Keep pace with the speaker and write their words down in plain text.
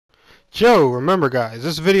Joe, remember guys,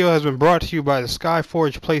 this video has been brought to you by the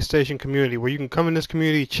Skyforge PlayStation community, where you can come in this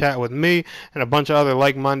community, chat with me, and a bunch of other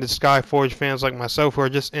like-minded Skyforge fans like myself who are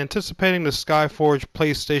just anticipating the Skyforge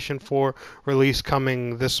PlayStation 4 release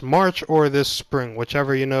coming this March or this spring,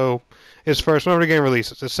 whichever is first. Whenever the game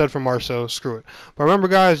releases, it's set for March, so screw it. But remember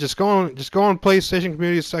guys, just go on PlayStation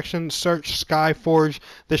community section, search Skyforge.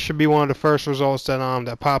 This should be one of the first results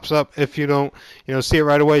that pops up. If you don't see it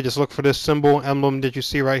right away, just look for this symbol emblem that you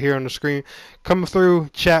see right here on the screen. Come through,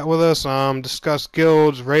 chat with us, discuss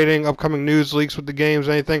guilds, rating, upcoming news leaks with the games,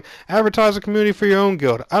 anything. Advertise the community for your own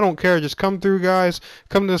guild. I don't care. Just come through, guys.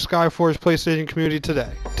 Come to the Skyforge PlayStation community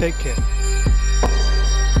today. Take care.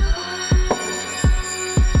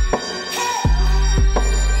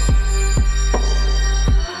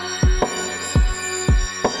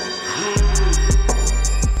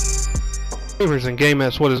 Gamers and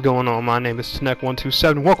gamettes, what is going on? My name is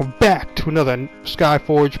Tnek127. Welcome back to another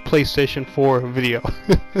Skyforge PlayStation 4 video.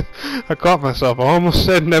 I caught myself. I almost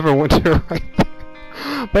said Neverwinter right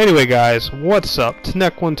there. But anyway, guys, what's up?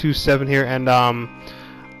 Tnek127 here, and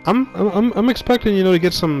I'm expecting to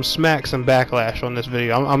get some smacks and backlash on this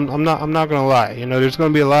video. I'm not gonna lie. There's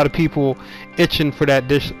gonna be a lot of people itching for that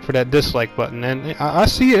dislike button, and I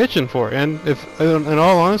see you itching for it. And if, in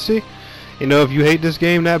all honesty, if you hate this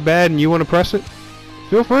game that bad and you want to press it,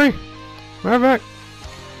 feel free. Matter of fact,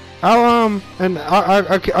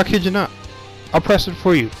 I kid you not, I'll press it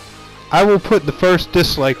for you. I will put the first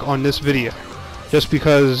dislike on this video, just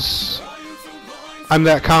because I'm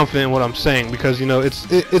that confident in what I'm saying. Because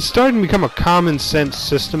it's starting to become a common sense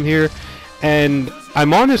system here, and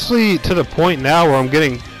I'm honestly to the point now where I'm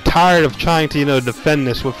getting tired of trying to defend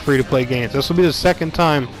this with free-to-play games. This will be the second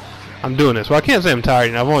time I'm doing this. Well, I can't say I'm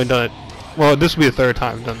tired. I've only done it. Well, this will be the third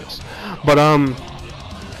time I've done this, but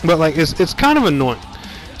like it's kind of annoying.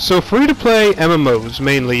 So free-to-play MMOs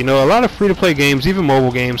mainly, a lot of free-to-play games, even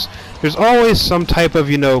mobile games, there's always some type of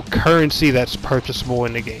currency that's purchasable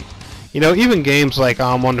in the game. Even games like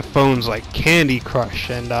on the phones like Candy Crush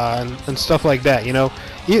and stuff like that.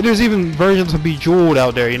 There's even versions of Bejeweled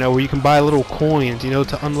out there, where you can buy little coins,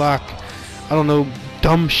 to unlock, I don't know,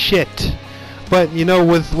 dumb shit. But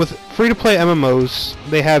with free-to-play MMOs,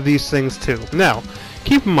 they have these things too. Now,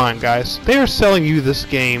 keep in mind, guys, they are selling you this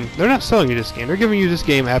game. They're not selling you this game. They're giving you this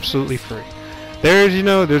game absolutely free. There's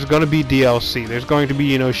going to be DLC. There's going to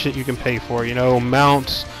be shit you can pay for.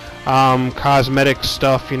 Mounts, cosmetic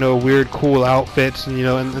stuff. Weird, cool outfits,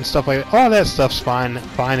 and stuff like that. All that stuff's fine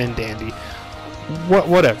and dandy.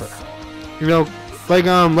 Whatever. Like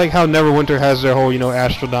how Neverwinter has their whole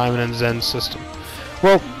Astral Diamond and Zen system.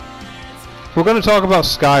 Well, we're going to talk about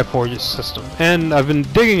Skyforge's system, and I've been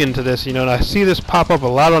digging into this, and I see this pop up a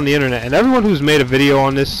lot on the internet, and everyone who's made a video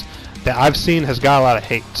on this that I've seen has got a lot of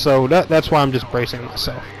hate, so that's why I'm just bracing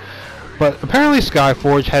myself. But apparently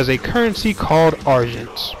Skyforge has a currency called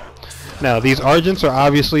Argents. Now, these Argents are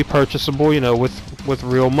obviously purchasable, with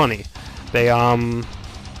real money. They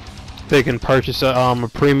can purchase a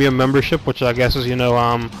premium membership, which I guess is,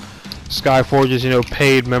 Skyforge's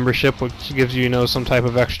paid membership, which gives you some type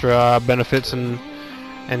of extra benefits and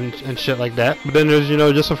shit like that. But then there's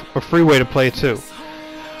just a free way to play too.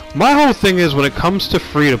 My whole thing is, when it comes to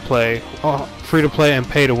free to play and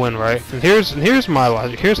pay to win, right? And here's my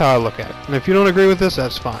logic. Here's how I look at it. And if you don't agree with this,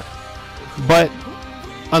 that's fine. But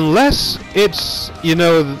unless it's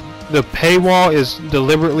the paywall is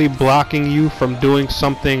deliberately blocking you from doing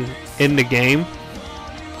something in the game,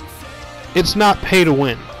 it's not pay to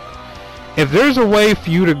win. If there's a way for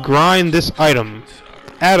you to grind this item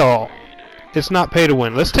at all, it's not pay to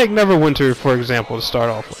win. Let's take Neverwinter, for example, to start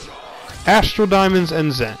off with. Astral Diamonds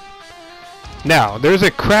and Zen. Now, there's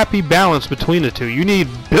a crappy balance between the two. You need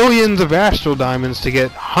billions of Astral Diamonds to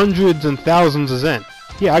get hundreds and thousands of Zen.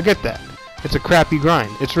 Yeah, I get that. It's a crappy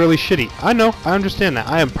grind. It's really shitty. I know, I understand that.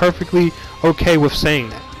 I am perfectly okay with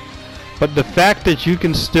saying that. But the fact that you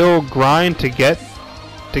can still grind to get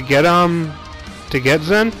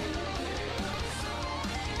Zen,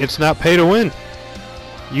 it's not pay to win.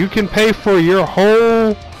 You can pay for your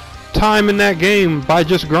whole time in that game by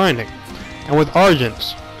just grinding. And with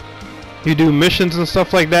Argents, you do missions and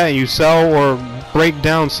stuff like that, and you sell or break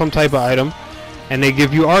down some type of item, and they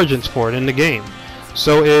give you Argents for it in the game.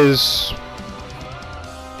 So is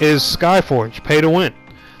Skyforge pay to win?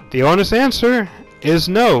 The honest answer is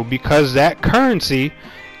no, because that currency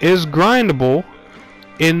is grindable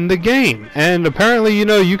in the game. And apparently,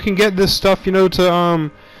 you can get this stuff,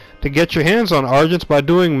 to get your hands on Argents by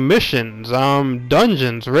doing missions,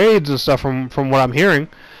 dungeons, raids and stuff from what I'm hearing.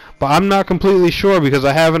 But I'm not completely sure because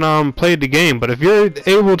I haven't played the game. But if you're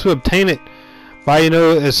able to obtain it by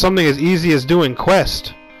as something as easy as doing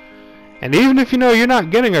quest, And even if, you know, you're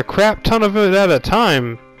not getting a crap ton of it at a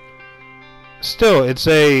time, still, it's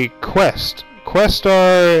a quest. Quests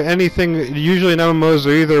are anything, usually in MMOs,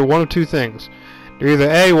 they're either one of two things. They're either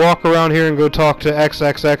A, walk around here and go talk to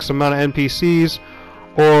XXX amount of NPCs,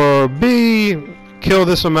 or B, kill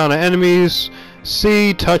this amount of enemies,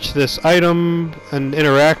 C, touch this item and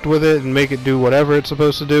interact with it and make it do whatever it's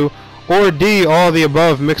supposed to do, or D, all the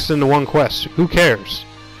above mixed into one quest. Who cares?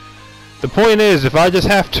 The point is, if I just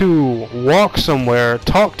have to walk somewhere,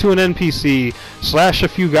 talk to an NPC, slash a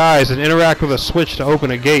few guys, and interact with a switch to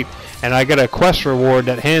open a gate, and I get a quest reward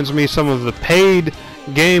that hands me some of the paid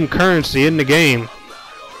game currency in the game,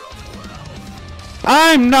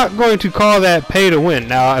 I'm not going to call that pay to win.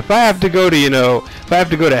 Now, if I have to go to, you know, if I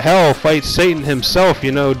have to go to hell, fight Satan himself,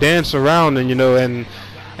 you know, dance around and, you know, and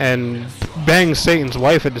bang Satan's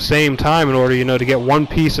wife at the same time in order, you know, to get one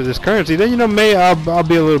piece of this currency, then, you know, I'll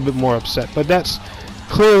be a little bit more upset. But that's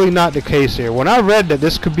clearly not the case here. When I read that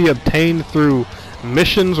this could be obtained through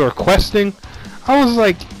missions or questing, I was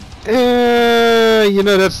like, you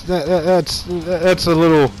know, that's a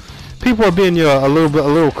little, people are being, you know, a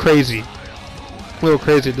little crazy. A little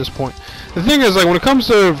crazy at this point. The thing is, like, when it comes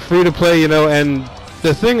to free to play, you know, and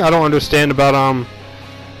the thing I don't understand about you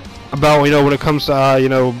know, when it comes to you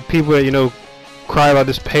know, people that, you know, cry about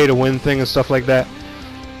this pay to win thing and stuff like that,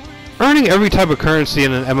 earning every type of currency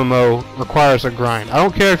in an MMO requires a grind. I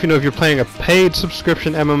don't care if, you know, if you're playing a paid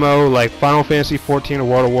subscription MMO like Final Fantasy 14 or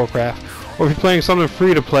World of Warcraft, or if you're playing something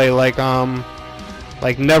free to play like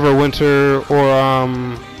Neverwinter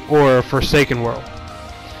or Forsaken World.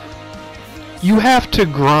 You have to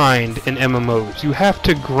grind in MMOs. You have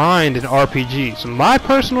to grind in RPGs. In my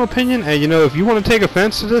personal opinion, and, you know, if you want to take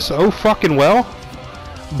offense to this, oh fucking well.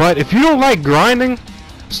 But if you don't like grinding,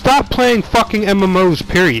 stop playing fucking MMOs,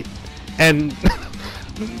 period. And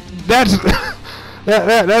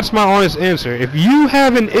that's my honest answer. If you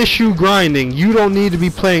have an issue grinding, you don't need to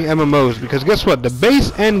be playing MMOs, because guess what? The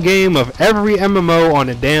base end game of every MMO on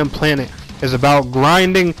the damn planet is about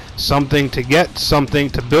grinding something to get something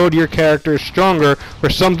to build your character stronger for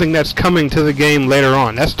something that's coming to the game later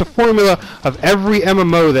on. That's the formula of every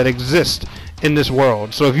MMO that exists in this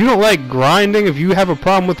world. So if you don't like grinding, if you have a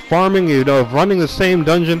problem with farming, you know, if running the same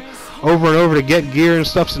dungeon over and over to get gear and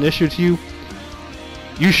stuff's an issue to you,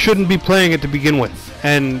 you shouldn't be playing it to begin with.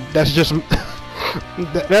 And that's just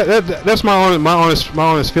that's my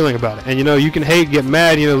honest feeling about it. And, you know, you can hate, get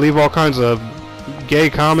mad, you know, leave all kinds of gay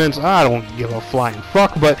comments. I don't give a flying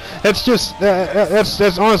fuck, but that's just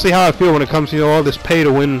that's honestly how I feel when it comes to, you know, all this pay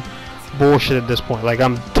to win bullshit at this point. Like,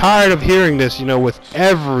 I'm tired of hearing this, you know, with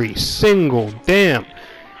every single damn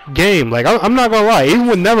game. Like, I'm not gonna lie, even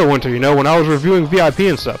with Neverwinter, you know, when I was reviewing VIP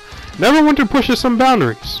and stuff, Neverwinter pushes some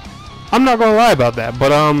boundaries. I'm not gonna lie about that,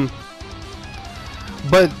 but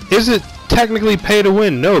is it technically pay to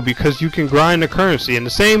win? No, because you can grind the currency, and the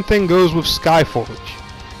same thing goes with Skyforge.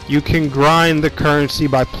 You can grind the currency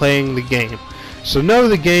by playing the game. So no,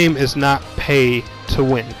 the game is not pay to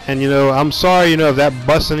win. And, you know, I'm sorry, you know, if that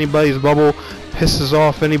busts anybody's bubble, pisses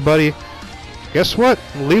off anybody, guess what?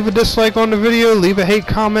 Leave a dislike on the video, leave a hate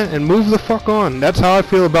comment, and move the fuck on. That's how I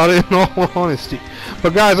feel about it, in all honesty.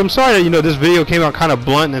 But guys, I'm sorry that, you know, this video came out kind of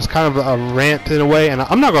blunt, and it's kind of a rant in a way, and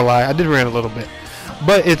I'm not gonna lie, I did rant a little bit.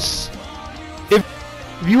 But it's,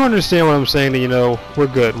 if you understand what I'm saying, then, you know, we're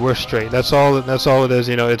good, we're straight. That's all it is.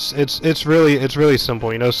 You know, it's really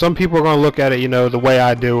simple. You know, some people are going to look at it, you know, the way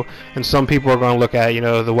I do, and some people are going to look at it, you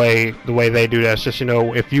know, the way they do. That's just, you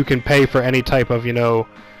know, if you can pay for any type of, you know,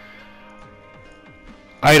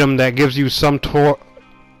 item that gives you some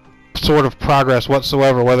sort of progress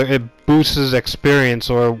whatsoever, whether it boosts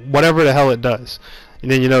experience or whatever the hell it does,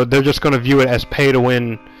 and then, you know, they're just going to view it as pay to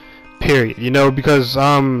win, period. You know, because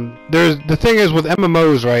there's the thing is with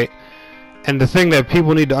MMOs, right? And the thing that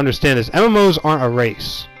people need to understand is MMOs aren't a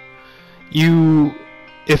race.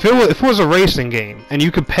 If it was a racing game and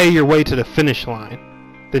you could pay your way to the finish line,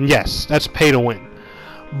 then yes, that's pay to win.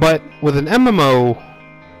 But with an MMO,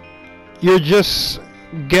 you're just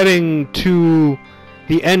getting to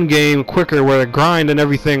the end game quicker, where the grind and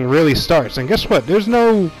everything really starts. And guess what? There's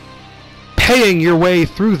no paying your way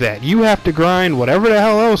through that. You have to grind whatever the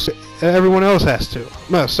hell else everyone else has to.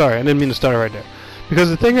 No, sorry, I didn't mean to start right there. Because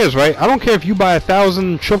the thing is, right, I don't care if you buy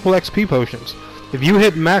 1,000 triple XP potions. If you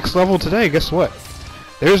hit max level today, guess what?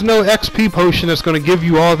 There's no XP potion that's going to give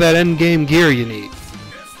you all that end game gear you need.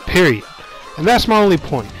 Period. And that's my only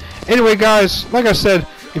point. Anyway, guys, like I said,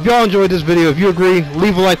 if y'all enjoyed this video, if you agree,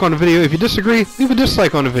 leave a like on the video. If you disagree, leave a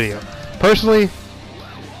dislike on the video. Personally,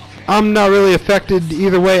 I'm not really affected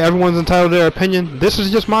either way. Everyone's entitled to their opinion. This is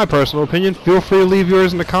just my personal opinion. Feel free to leave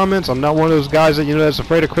yours in the comments. I'm not one of those guys that, you know, that's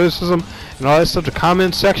afraid of criticism and all that stuff. The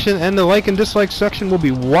comment section and the like and dislike section will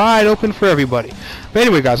be wide open for everybody. But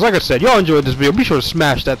anyway, guys, like I said, y'all enjoyed this video. Be sure to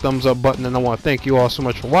smash that thumbs up button, and I want to thank you all so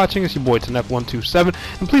much for watching. It's your boy Tenep127,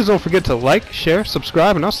 and please don't forget to like, share,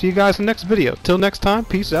 subscribe, and I'll see you guys in the next video. Till next time,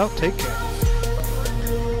 peace out, take care.